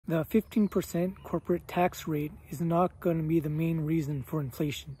The 15% corporate tax rate is not going to be the main reason for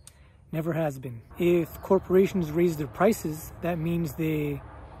inflation. Never has been. If corporations raise their prices, that means they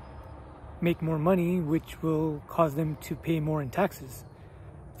make more money, which will cause them to pay more in taxes.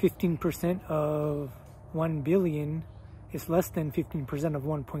 15% of 1 billion is less than 15% of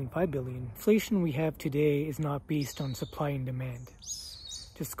 1.5 billion. Inflation we have today is not based on supply and demand.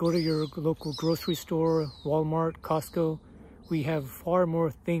 Just go to your local grocery store, Walmart, Costco. We have far more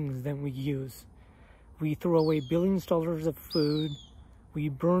things than we use. We throw away billions of dollars of food. We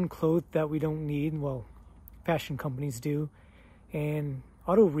burn clothes that we don't need. Well, fashion companies do. And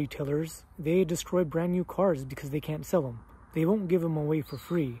auto retailers, they destroy brand new cars because they can't sell them. They won't give them away for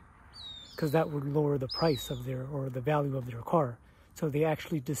free because that would lower the price of the value of their car. So they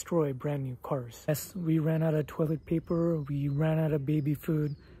actually destroy brand new cars. Yes, we ran out of toilet paper, we ran out of baby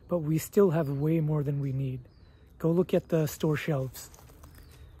food, but we still have way more than we need. Go look at the store shelves.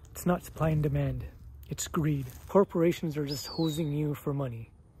 It's not supply and demand, it's greed. Corporations are just hosing you for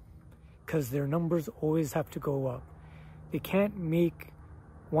money because their numbers always have to go up. They can't make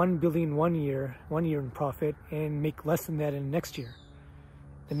 1 billion one year in profit and make less than that in next year.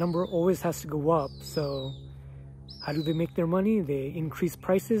 The number always has to go up. So how do they make their money? They increase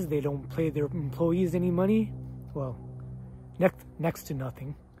prices. They don't pay their employees any money. Well, next to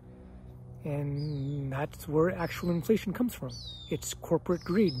nothing. And that's where actual inflation comes from. It's corporate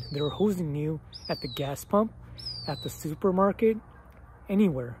greed. They're hosing you at the gas pump, at the supermarket,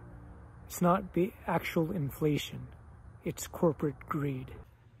 anywhere. It's not the actual inflation. It's corporate greed.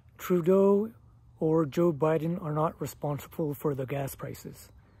 Trudeau or Joe Biden are not responsible for the gas prices.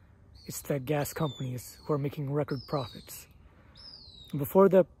 It's the gas companies who are making record profits. Before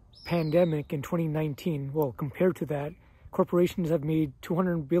the pandemic in 2019, well, compared to that, corporations have made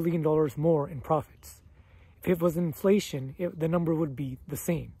 $200 billion more in profits. If it was inflation, the number would be the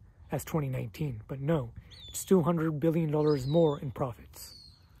same as 2019. But no, it's $200 billion more in profits.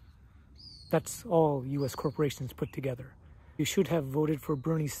 That's all U.S. corporations put together. You should have voted for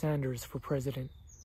Bernie Sanders for president.